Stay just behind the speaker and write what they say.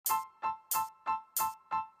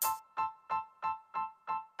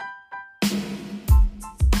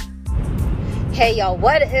Hey y'all,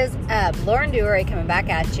 what is up? Lauren Dury coming back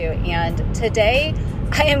at you, and today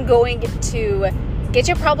I am going to get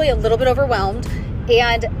you probably a little bit overwhelmed,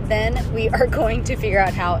 and then we are going to figure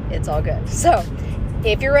out how it's all good. So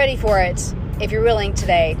if you're ready for it, if you're willing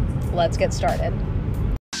today, let's get started.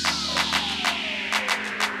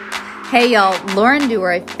 Hey y'all, Lauren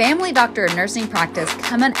Dury, family doctor of nursing practice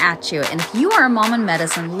coming at you. And if you are a mom in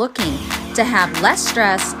medicine looking to have less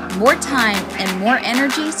stress, more time, and more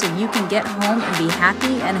energy so you can get home and be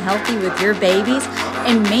happy and healthy with your babies,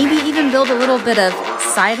 and maybe even build a little bit of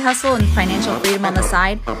side hustle and financial freedom on the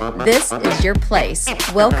side, this is your place.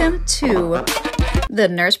 Welcome to the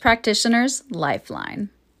Nurse Practitioner's Lifeline.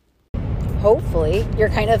 Hopefully, you're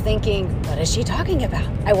kind of thinking, what is she talking about?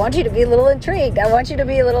 I want you to be a little intrigued. I want you to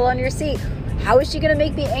be a little on your seat. How is she going to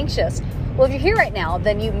make me anxious? Well, if you're here right now,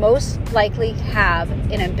 then you most likely have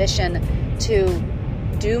an ambition to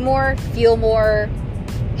do more, feel more,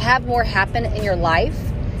 have more happen in your life,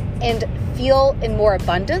 and feel in more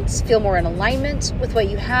abundance, feel more in alignment with what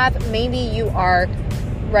you have. Maybe you are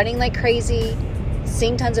running like crazy,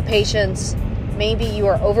 seeing tons of patients. Maybe you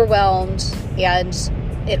are overwhelmed, and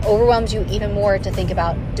it overwhelms you even more to think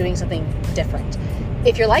about doing something different.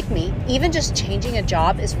 If you're like me, even just changing a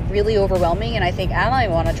job is really overwhelming, and I think, I don't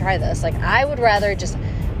even want to try this. Like, I would rather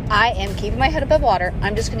I am keeping my head above water.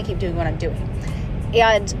 I'm just going to keep doing what I'm doing.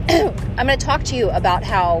 And I'm going to talk to you about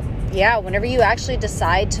how, whenever you actually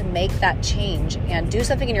decide to make that change and do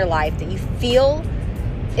something in your life that you feel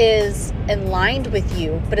is aligned with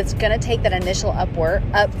you, but it's going to take that initial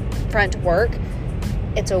upfront work,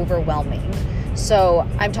 it's overwhelming. So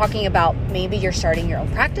I'm talking about maybe you're starting your own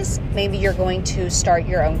practice. Maybe you're going to start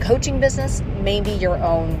your own coaching business, maybe your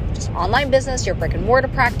own just online business, your brick and mortar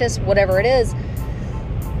practice, whatever it is.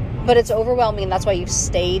 But it's overwhelming, and that's why you've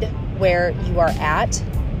stayed where you are at.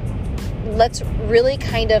 Let's really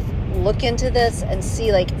kind of look into this and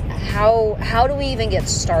see, like, how do we even get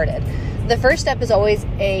started? The first step is always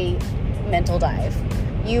a mental dive.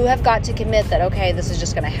 You have got to commit that, okay, this is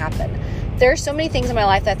just going to happen. There are so many things in my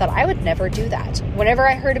life that I thought I would never do that. Whenever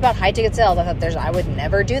I heard about high ticket sales, I thought I would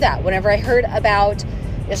never do that. Whenever I heard about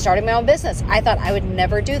starting my own business, I thought I would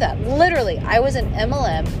never do that. Literally, I was in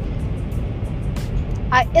MLM,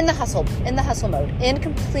 in the hustle mode, in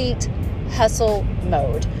complete hustle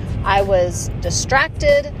mode. I was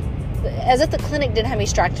distracted, as if the clinic didn't have me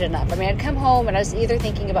distracted enough. I mean, I'd come home and I was either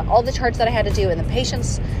thinking about all the charts that I had to do and the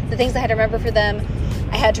patients, the things I had to remember for them.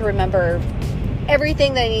 I had to remember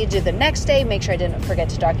everything that I needed to do the next day, make sure I didn't forget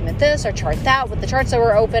to document this or chart that with the charts that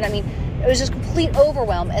were open. I mean, it was just complete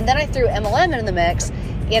overwhelm. And then I threw MLM in the mix.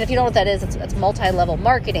 And if you don't know what that is, it's multi-level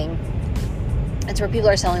marketing. It's where people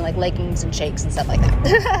are selling like leggings and shakes and stuff like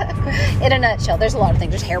that. In a nutshell, there's a lot of things.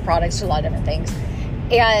 There's hair products, there's a lot of different things.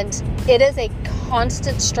 And it is a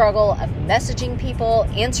constant struggle of messaging people,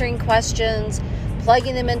 answering questions,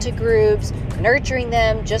 plugging them into groups, nurturing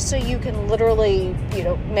them, just so you can literally,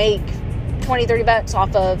 make 20, 30 bucks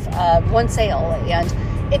off of one sale.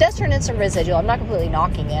 And it does turn in some residual. I'm not completely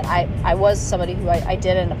knocking it. I was somebody who I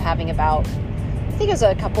did end up having about, I think it was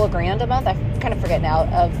a couple of grand a month. I kind of forget now,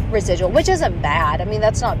 of residual, which isn't bad. I mean,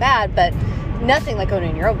 that's not bad, but nothing like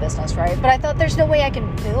owning your own business, right? But I thought there's no way I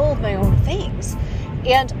can build my own things.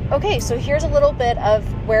 And okay, so here's a little bit of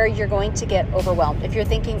where you're going to get overwhelmed. If you're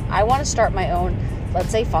thinking, I want to start my own, let's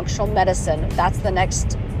say, functional medicine, that's the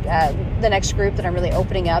next group that I'm really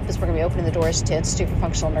opening up, is we're going to be opening the doors to Institute for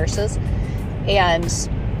Functional Nurses. And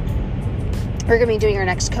we're going to be doing our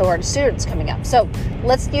next cohort of students coming up. So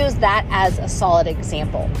let's use that as a solid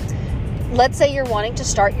example. Let's say you're wanting to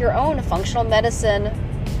start your own functional medicine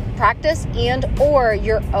practice and or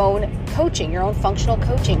your own coaching, your own functional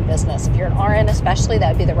coaching business. If you're an RN especially, that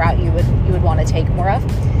would be the route you would want to take more of.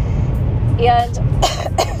 And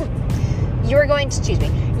you're going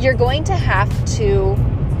to have to,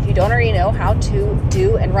 if you don't already know how to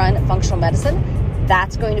do and run functional medicine,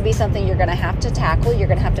 that's going to be something you're going to have to tackle. You're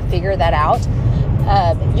going to have to figure that out.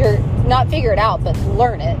 You're not figure it out, but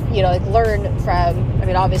learn it. Learn from,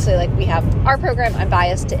 obviously, like we have our program, I'm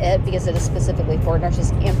biased to it because it is specifically for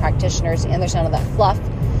nurses and practitioners, and there's none of that fluff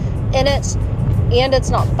in it. And it's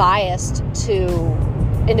not biased to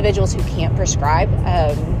individuals who can't prescribe.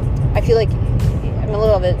 I feel like, I'm a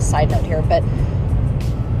little bit side note here, but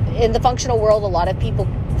in the functional world, a lot of people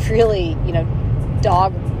really,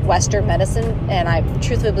 dog Western medicine, and I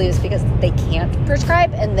truthfully believe it's because they can't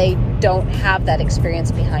prescribe and they don't have that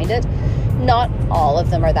experience behind it. Not all of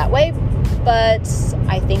them are that way, but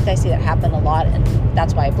I think I see that happen a lot, and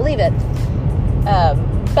that's why I believe it.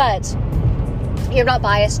 But you're not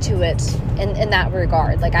biased to it in that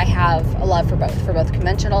regard. I have a love for both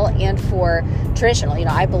conventional and for traditional.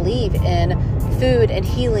 I believe in food and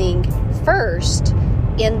healing first,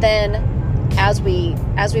 and then as we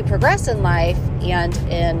progress in life and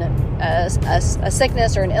in a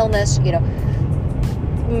sickness or an illness,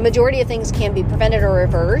 majority of things can be prevented or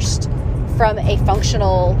reversed from a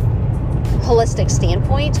functional, holistic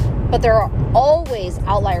standpoint, but there are always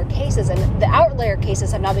outlier cases, and the outlier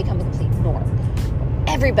cases have now become a complete norm.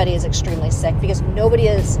 Everybody is extremely sick because nobody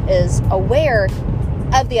is aware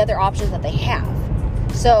of the other options that they have.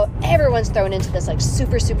 So everyone's thrown into this like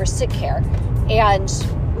super, super sick care, and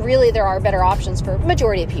really there are better options for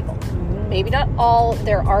majority of people. Maybe not all.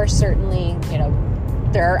 There are certainly,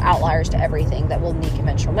 there are outliers to everything that will need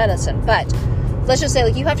conventional medicine, but let's just say,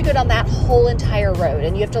 like, you have to go down that whole entire road,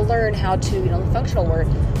 and you have to learn how to, in the functional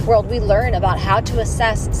world, we learn about how to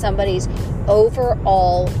assess somebody's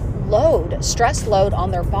overall load, stress load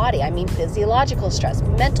on their body. I mean, physiological stress,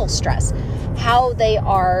 mental stress, how they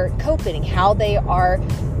are coping, how they are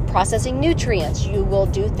processing nutrients. You will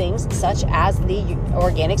do things such as the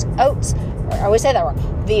organics oats, or I always say that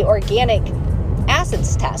wrong, the organic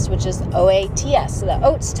acids test, which is OATS, the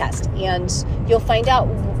oats test, and you'll find out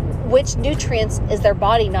which nutrients is their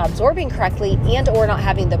body not absorbing correctly and or not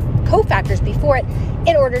having the cofactors before it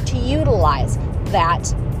in order to utilize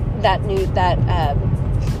that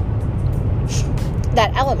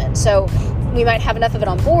element. So we might have enough of it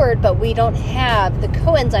on board, but we don't have the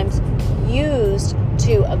coenzymes used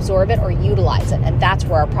to absorb it or utilize it, and that's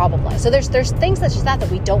where our problem lies. So there's things such as that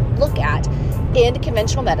we don't look at in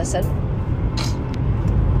conventional medicine,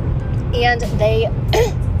 and they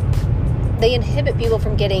inhibit people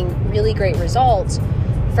from getting really great results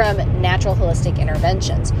from natural holistic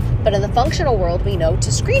interventions. But in the functional world, we know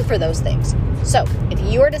to screen for those things. So if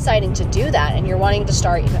you are deciding to do that and you're wanting to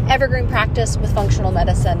start evergreen practice with functional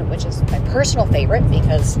medicine, which is my personal favorite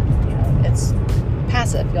because it's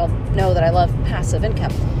passive. You'll know that I love passive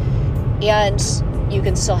income. And you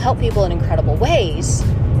can still help people in incredible ways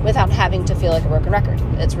without having to feel like a broken record.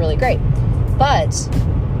 It's really great. But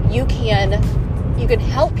you can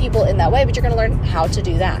help people in that way, but you're going to learn how to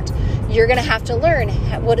do that. You're going to have to learn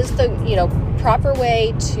what is the proper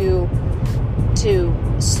way to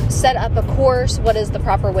set up a course. What is the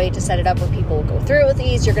proper way to set it up where people will go through it with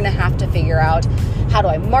ease? You're going to have to figure out, how do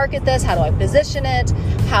I market this? How do I position it?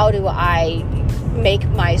 How do I make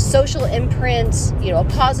my social imprint, a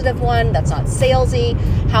positive one that's not salesy?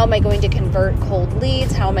 How am I going to convert cold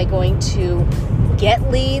leads? How am I going to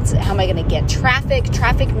get leads? How am I going to get traffic?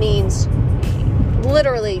 Traffic means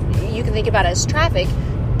literally, you can think about it as traffic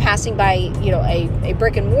passing by, a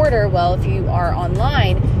brick and mortar. Well, if you are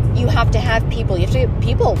online, you have to have people. You have to get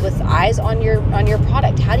people with eyes on your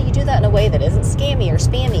product. How do you do that in a way that isn't scammy or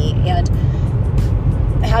spammy? And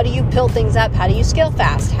how do you build things up? How do you scale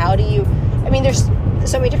fast? There's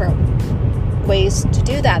so many different ways to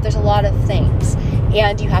do that. There's a lot of things,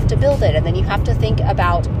 and you have to build it, and then you have to think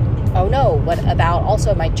about, what about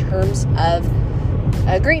also my terms of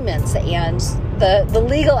agreements and the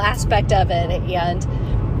legal aspect of it, and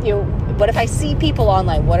what if I see people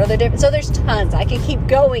online? What are the different? So there's tons. I can keep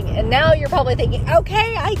going, and now you're probably thinking,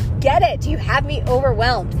 okay, I get it. You have me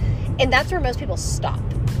overwhelmed, and that's where most people stop.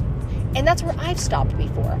 And that's where I've stopped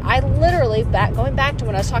before. I literally, going back to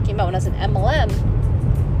when I was talking about when I was in MLM,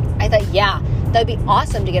 I thought, yeah, that'd be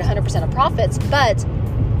awesome to get 100% of profits, but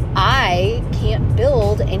I can't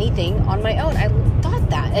build anything on my own. I thought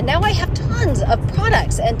that. And now I have tons of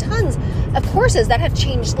products and tons of courses that have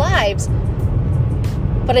changed lives,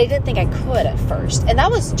 but I didn't think I could at first. And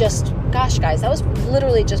that was just, gosh, guys, that was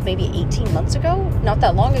literally just maybe 18 months ago, not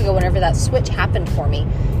that long ago, whenever that switch happened for me.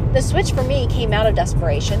 The switch for me came out of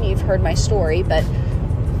desperation. You've heard my story, but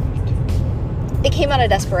it came out of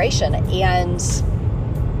desperation, and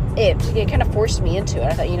it kind of forced me into it.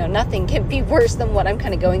 I thought, nothing can be worse than what I'm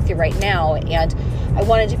kind of going through right now. And I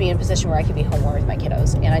wanted to be in a position where I could be home more with my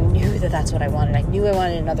kiddos. And I knew that that's what I wanted. I knew I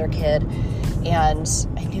wanted another kid. And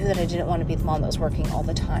I knew that I didn't want to be the mom that was working all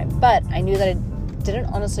the time. But I knew that I didn't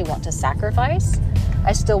honestly want to sacrifice.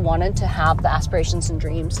 I still wanted to have the aspirations and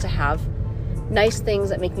dreams to have nice things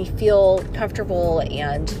that make me feel comfortable.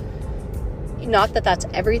 And not that that's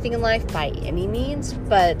everything in life by any means,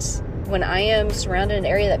 but when I am surrounded in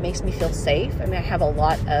an area that makes me feel safe, I have a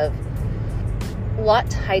lot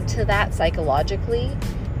tied to that psychologically,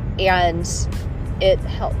 and it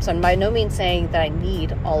helps. I'm by no means saying that I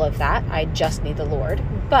need all of that. I just need the Lord,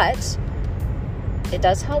 but it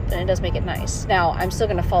does help, and it does make it nice. Now, I'm still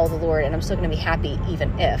going to follow the Lord, and I'm still going to be happy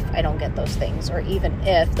even if I don't get those things, or even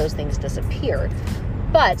if those things disappear.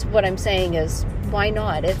 But what I'm saying is, why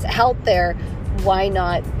not? It's out there. Why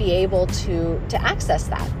not be able to access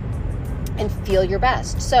that and feel your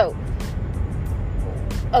best? So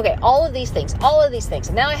okay, all of these things.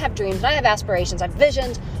 And now I have dreams, and I have aspirations, I have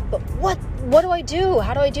visions, but what do I do?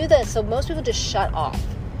 How do I do this? So most people just shut off.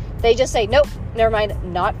 They just say, nope, never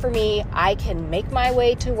mind, not for me. I can make my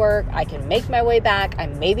way to work. I can make my way back. I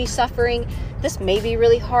may be suffering. This may be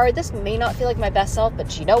really hard. This may not feel like my best self,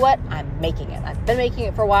 but you know what? I'm making it. I've been making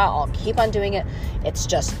it for a while. I'll keep on doing it. It's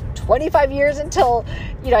just 25 years until,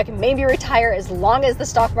 I can maybe retire, as long as the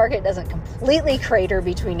stock market doesn't completely crater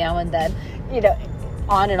between now and then,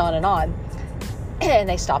 on and on and on. And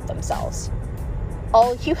they stop themselves.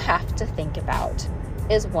 All you have to think about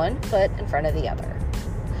is one foot in front of the other.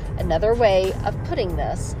 Another way of putting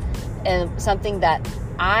this, and something that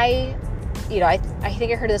I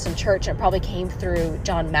think I heard this in church, and it probably came through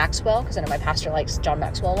John Maxwell, because I know my pastor likes John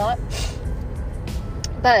Maxwell a lot.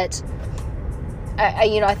 But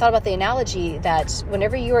I thought about the analogy that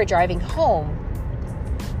whenever you are driving home,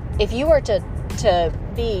 if you were to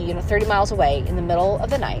be 30 miles away in the middle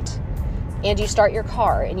of the night, and you start your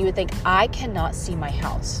car, and you would think, I cannot see my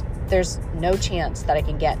house. There's no chance that I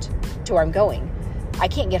can get to where I'm going. I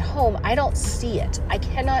can't get home. I don't see it. I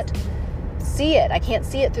cannot see it. I can't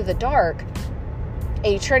see it through the dark. And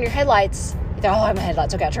you turn your headlights. You think, I have my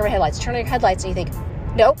headlights. Okay, I'll turn my headlights. Turn your headlights, and you think,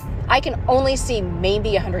 nope, I can only see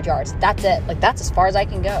maybe 100 yards. That's it. That's as far as I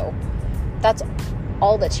can go. That's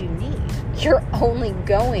all that you need. You're only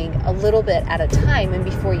going a little bit at a time, and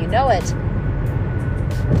before you know it,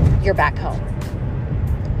 you're back home.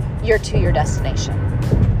 You're to your destination.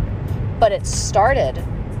 But it started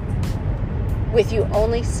with you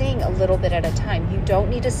only seeing a little bit at a time. You don't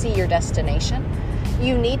need to see your destination.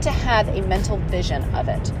 You need to have a mental vision of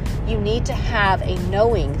it. You need to have a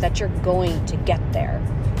knowing that you're going to get there.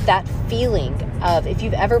 That feeling of, if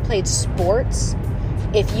you've ever played sports,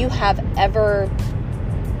 if you have ever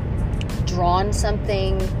drawn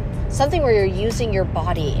something where you're using your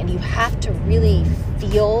body and you have to really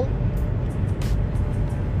feel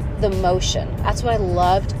the motion. That's what I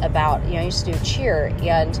loved about, I used to do cheer,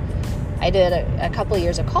 and I did a couple of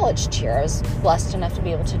years of college cheer. I was blessed enough to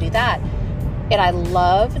be able to do that. And I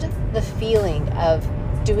loved the feeling of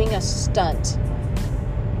doing a stunt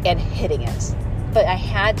and hitting it. But I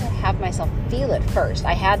had to have myself feel it first.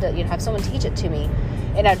 I had to, have someone teach it to me.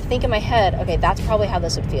 And I'd think in my head, okay, that's probably how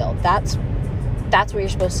this would feel. That's what you're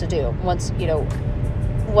supposed to do. Once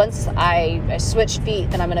I switch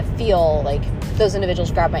feet, then I'm going to feel like those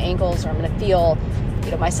individuals grab my ankles, or I'm going to feel,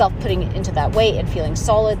 myself putting it into that weight and feeling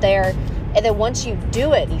solid there. And then once you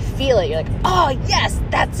do it, you feel it, you're like, oh yes,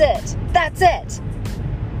 that's it.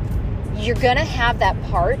 You're going to have that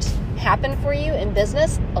part happen for you in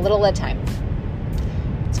business a little at a time.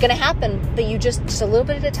 It's going to happen, but you just a little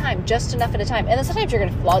bit at a time, just enough at a time. And then sometimes you're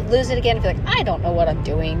going to lose it again and feel like, I don't know what I'm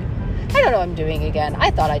doing. I don't know what I'm doing again.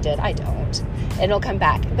 I thought I did. I don't. And it'll come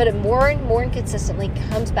back. But it more and more consistently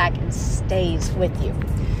comes back and stays with you.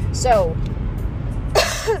 So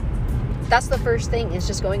that's the first thing, is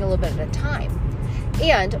just going a little bit at a time.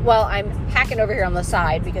 And while I'm hacking over here on the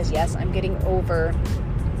side, because yes, I'm getting over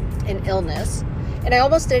an illness, and I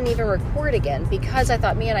almost didn't even record again because I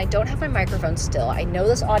thought, man, I don't have my microphone still. I know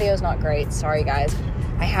this audio is not great. Sorry, guys.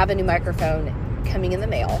 I have a new microphone coming in the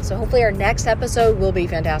mail. So hopefully our next episode will be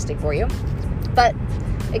fantastic for you. But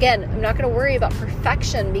again, I'm not going to worry about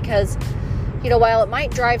perfection because, while it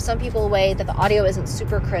might drive some people away that the audio isn't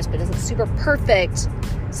super crisp, it isn't super perfect,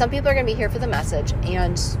 some people are going to be here for the message,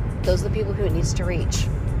 and those are the people who it needs to reach.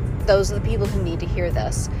 Those are the people who need to hear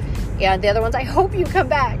this. And the other ones, I hope you come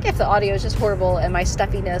back if the audio is just horrible and my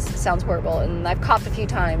stuffiness sounds horrible and I've coughed a few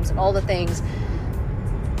times and all the things.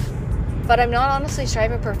 But I'm not honestly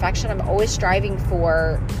striving for perfection. I'm always striving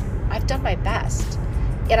for, I've done my best.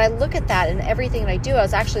 And I look at that in everything that I do. I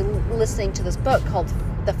was actually listening to this book called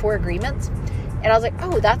The 4 Agreements. And I was like,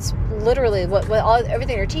 oh, that's literally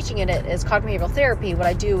everything you're teaching in it is cognitive behavioral therapy, what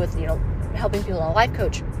I do with, helping people on a life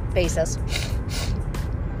coach basis.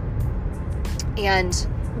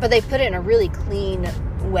 But they put it in a really clean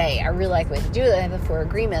way. I really like the way they do it. They have the 4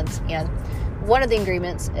 agreements. And one of the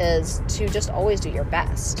agreements is to just always do your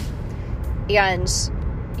best. And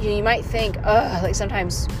you might think,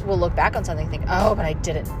 sometimes we'll look back on something and think, oh, but I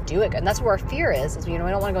didn't do it good. And that's where our fear is we don't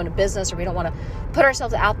want to go into business, or we don't want to put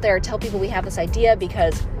ourselves out there, tell people we have this idea,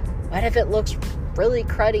 because what if it looks really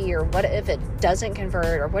cruddy, or what if it doesn't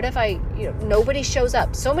convert, or what if nobody shows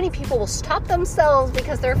up? So many people will stop themselves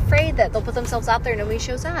because they're afraid that they'll put themselves out there and nobody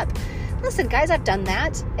shows up. Listen, guys, I've done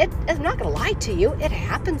that. I'm not going to lie to you. It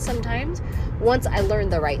happens sometimes. Once I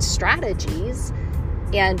learned the right strategies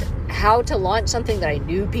and how to launch something that I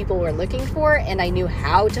knew people were looking for, and I knew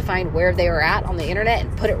how to find where they were at on the internet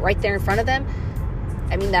and put it right there in front of them.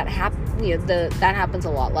 I mean, that happens a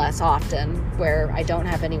lot less often, where I don't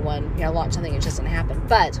have anyone, launch something, it just doesn't happen,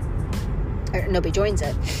 or nobody joins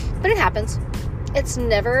it, but it happens. It's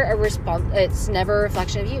never it's never a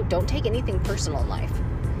reflection of you. Don't take anything personal in life.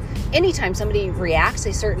 Anytime somebody reacts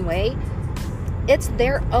a certain way, it's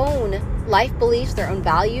their own life beliefs, their own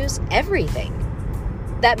values, everything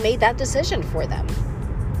that made that decision for them.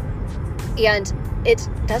 And it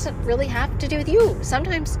doesn't really have to do with you.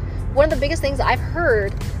 Sometimes one of the biggest things I've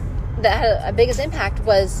heard that had a biggest impact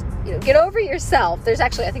was, get over yourself. There's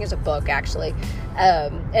actually, I think there's a book actually,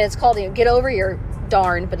 and it's called, Get Over Your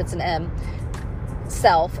Darn, but it's an M,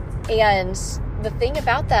 self. And the thing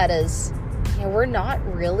about that is, we're not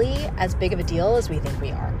really as big of a deal as we think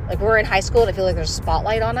we are. Like, we're in high school and I feel like there's a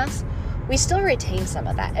spotlight on us. We still retain some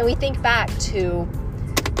of that. And we think back to,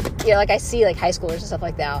 like I see like high schoolers and stuff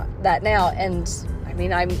like that now. And I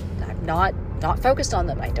mean, I'm not focused on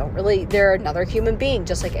them. I don't really, they're another human being,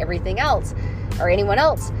 just like everything else or anyone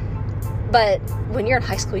else. But when you're in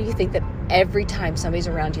high school, you think that every time somebody's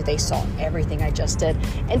around you, they saw everything I just did.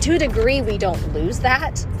 And to a degree, we don't lose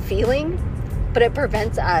that feeling, but it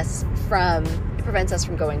prevents us from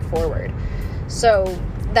going forward. So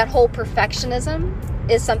that whole perfectionism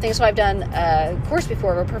is something. So I've done a course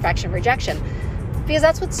before of perfection rejection, because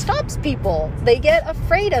that's what stops people. They get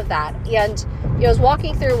afraid of that. And I was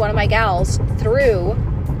walking through one of my gals through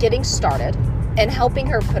getting started and helping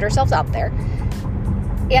her put herself out there.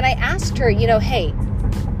 And I asked her, hey,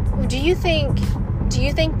 do you think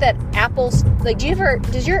that Apple's, like, she had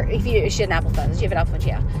an Apple phone. Did you have an Apple phone?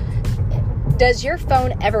 Yeah. Does your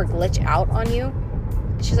phone ever glitch out on you?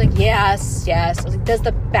 She's like, yes. I was like, does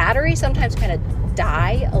the battery sometimes kind of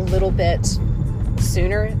die a little bit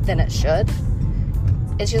sooner than it should?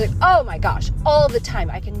 And she's like, oh my gosh, all the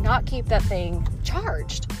time. I cannot keep that thing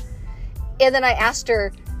charged. And then I asked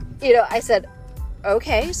her, I said,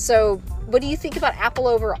 okay, so what do you think about Apple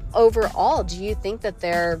overall? Do you think that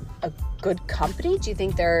they're a good company? Do you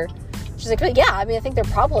think she's like, well, yeah, I mean, I think they're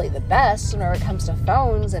probably the best when it comes to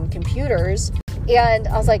phones and computers. And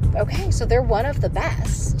I was like, okay, so they're one of the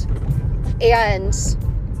best. And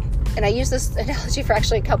I use this analogy for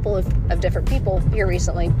actually a couple of different people here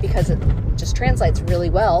recently, because it just translates really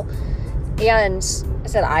well. And I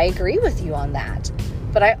said, I agree with you on that.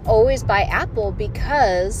 But I always buy Apple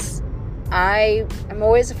because I'm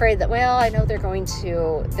always afraid that, well, I know they're going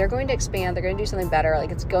to expand, they're going to do something better.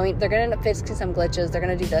 Like, they're going to end up fixing some glitches. They're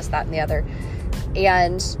going to do this, that, and the other.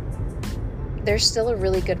 And they're still a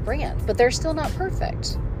really good brand, but they're still not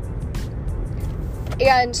perfect.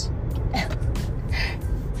 And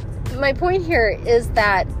my point here is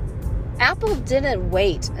that Apple didn't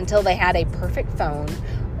wait until they had a perfect phone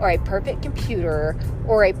or a perfect computer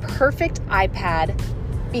or a perfect iPad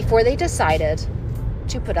before they decided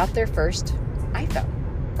to put out their first iPhone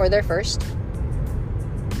or their first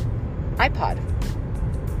iPod.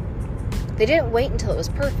 They didn't wait until it was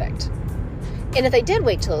perfect. And if they did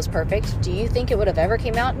wait till it was perfect, do you think it would have ever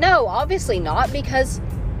came out? No, obviously not, because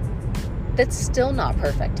that's still not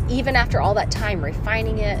perfect. Even after all that time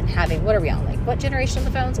refining it and having, what are we on? Like, what generation of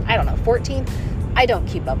the phones? I don't know, 14? I don't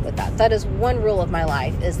keep up with that. That is one rule of my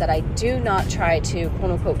life, is that I do not try to,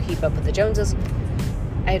 quote unquote, keep up with the Joneses.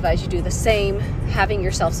 I advise you do the same, having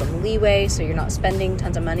yourself some leeway so you're not spending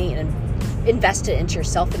tons of money, and invest it into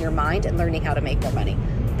yourself and your mind and learning how to make more money.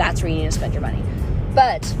 That's where you need to spend your money.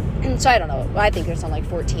 But, so I don't know. I think there's on like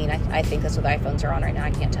 14. I think that's what the iPhones are on right now.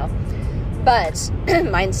 I can't tell. But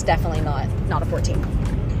mine's definitely not a 14.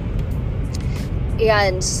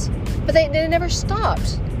 But they never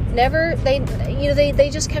stopped. They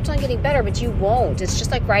just kept on getting better, but you won't. It's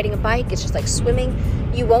just like riding a bike. It's just like swimming.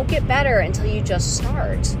 You won't get better until you just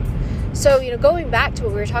start. So, going back to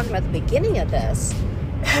what we were talking about at the beginning of this,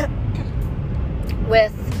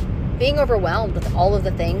 with being overwhelmed with all of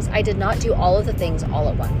the things, I did not do all of the things all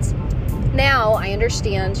at once. Now I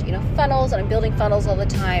understand, funnels, and I'm building funnels all the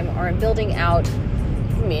time, or I'm building out,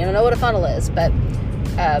 I don't know what a funnel is, but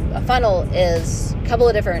a funnel is a couple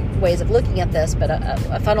of different ways of looking at this, but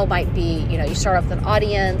a funnel might be, you start off with an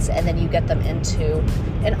audience, and then you get them into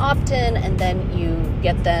an opt-in, and then you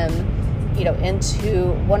get them,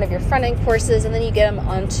 into one of your front-end courses, and then you get them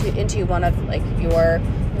into one of like your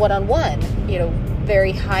one-on-one,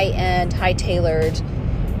 very high-end, high-tailored,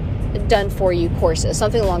 done-for-you courses,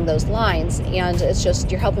 something along those lines. And it's just,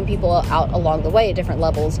 you're helping people out along the way at different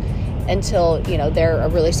levels until, they're a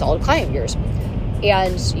really solid client of yours.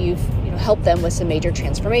 And you've, helped them with some major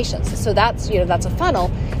transformations. So that's, that's a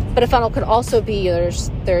funnel. But a funnel could also be, there's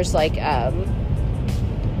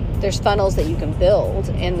funnels that you can build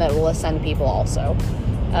and that will ascend people also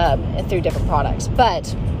through different products.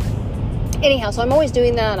 But anyhow, so I'm always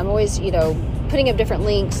doing that. I'm always, putting up different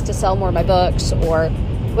links to sell more of my books or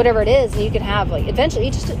whatever it is. And you can have, like, eventually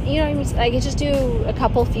you just, I can just do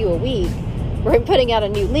a few a week where I'm putting out a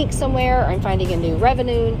new link somewhere, or I'm finding a new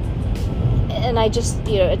revenue. And I just,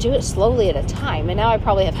 I do it slowly at a time. And now I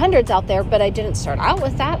probably have hundreds out there, but I didn't start out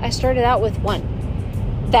with that. I started out with one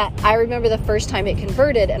that I remember the first time it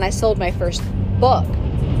converted, and I sold my first book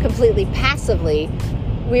completely passively.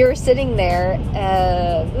 We were sitting there,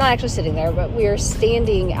 not actually sitting there, but we were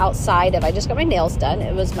standing outside of, I just got my nails done.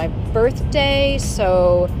 It was my birthday,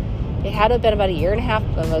 so it had to have been about a year and a half.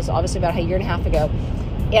 It was obviously about a year and a half ago.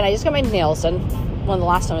 And I just got my nails done. One of the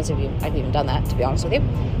last times I've even done that, to be honest with you.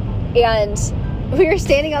 And we were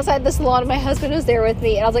standing outside the salon, and my husband was there with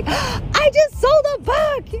me, and I was like, I just sold a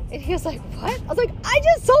book! And he was like, what? I was like, I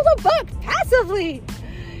just sold a book passively!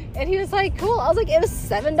 And he was like, cool. I was like, it was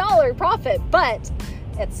 $7 profit, but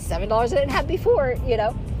it's $7 I didn't have before,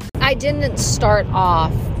 I didn't start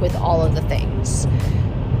off with all of the things.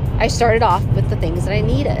 I started off with the things that I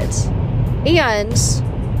needed, and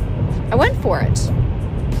I went for it.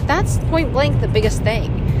 That's point blank the biggest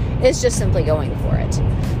thing, is just simply going for it.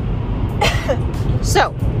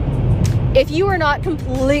 So, if you are not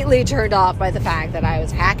completely turned off by the fact that I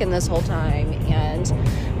was hacking this whole time and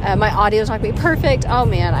my audio is not going to be perfect, oh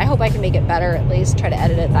man, I hope I can make it better, at least try to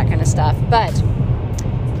edit it, that kind of stuff. But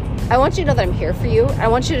I want you to know that I'm here for you. I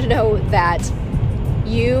want you to know that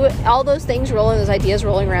all those things those ideas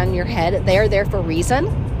rolling around in your head, they are there for a reason.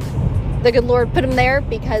 The good Lord put them there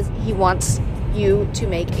because He wants you to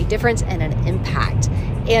make a difference and an impact.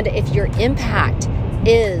 And if your impact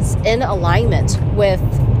is in alignment with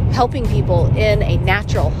helping people in a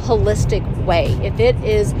natural, holistic way, if it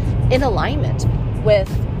is in alignment with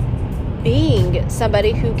being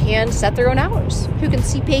somebody who can set their own hours, who can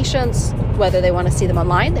see patients, whether they want to see them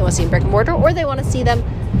online, they want to see them brick and mortar, or they want to see them,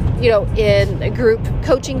 in a group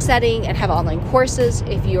coaching setting and have online courses.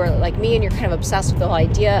 If you are like me and you're kind of obsessed with the whole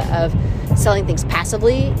idea of selling things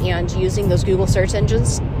passively and using those Google search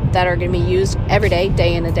engines that are going to be used every day,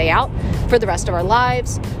 day in and day out for the rest of our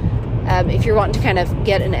lives. If you're wanting to kind of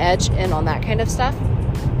get an edge in on that kind of stuff,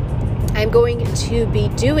 I'm going to be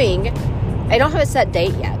doing, I don't have a set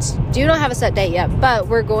date yet. Do not have a set date yet, but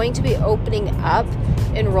we're going to be opening up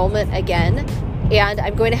enrollment again. And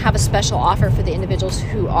I'm going to have a special offer for the individuals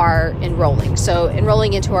who are enrolling. So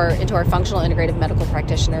enrolling into our functional integrative medical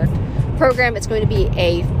practitioner program, it's going to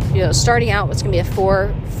be starting out, it's going to be a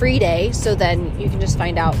 4 free day. So then you can just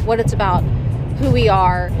find out what it's about, who we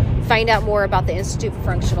are, find out more about the Institute for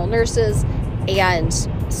Functional Nurses, and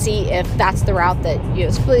see if that's the route that,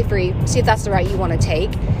 it's completely free, see if that's the route you want to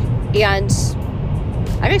take. And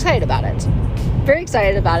I'm excited about it. Very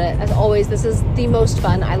excited about it. As always, this is the most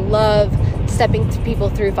fun. I love stepping people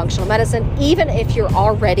through functional medicine. Even if you're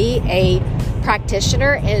already a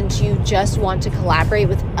practitioner and you just want to collaborate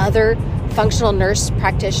with other functional nurse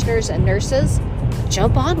practitioners and nurses,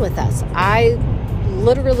 jump on with us. I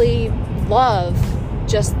literally love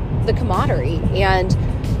just the camaraderie and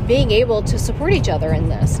being able to support each other in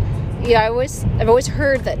this. I've always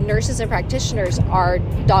heard that nurses and practitioners are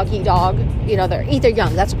dog eat dog. They eat their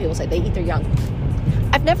young. That's what people say. They eat their young.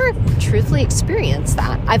 I've never truthfully experienced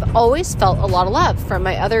that. I've always felt a lot of love from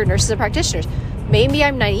my other nurses and practitioners. Maybe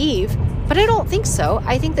I'm naive, but I don't think so.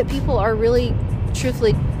 I think that people are really,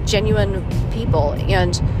 truthfully, genuine people.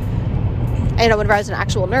 And whenever I was an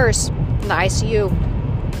actual nurse in the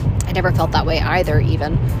ICU, I never felt that way either,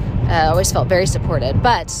 even. I always felt very supported.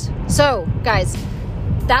 But, so, guys,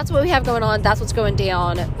 that's what we have going on. That's what's going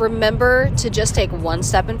down. Remember to just take one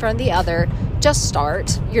step in front of the other. Just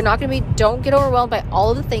start. Don't get overwhelmed by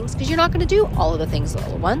all of the things, because you're not going to do all of the things all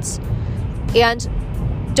at once. And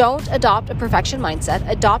don't adopt a perfection mindset.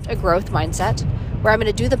 Adopt a growth mindset where I'm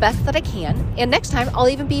going to do the best that I can. And next time I'll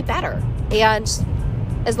even be better. And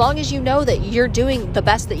as long as you know that you're doing the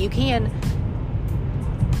best that you can,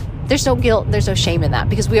 there's no guilt, there's no shame in that,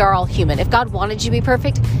 because we are all human. If God wanted you to be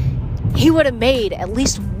perfect, He would have made at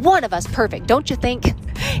least one of us perfect, don't you think?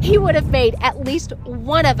 He would have made at least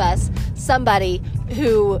one of us somebody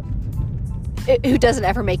who doesn't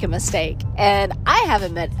ever make a mistake. And I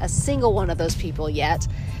haven't met a single one of those people yet.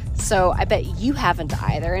 So I bet you haven't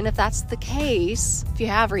either. And if that's the case, if you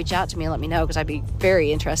have, reach out to me and let me know, because I'd be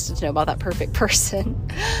very interested to know about that perfect person.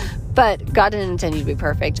 But God didn't intend you to be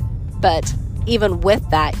perfect. But even with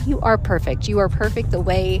that, you are perfect. You are perfect the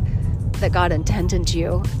way that God intended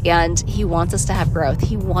you, and He wants us to have growth.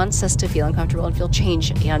 He wants us to feel uncomfortable and feel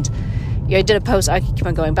change. And I did a post, I could keep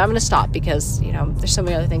on going, but I'm going to stop because there's so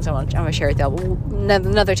many other things I want to share with y'all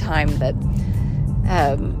another time. But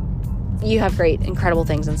you have great, incredible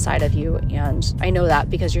things inside of you. And I know that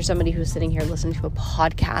because you're somebody who's sitting here listening to a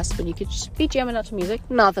podcast when you could just be jamming out to music.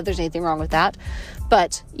 Not that there's anything wrong with that,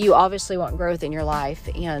 but you obviously want growth in your life,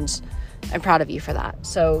 and I'm proud of you for that.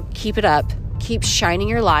 So keep it up, keep shining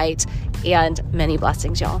your light, and many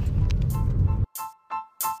blessings, y'all.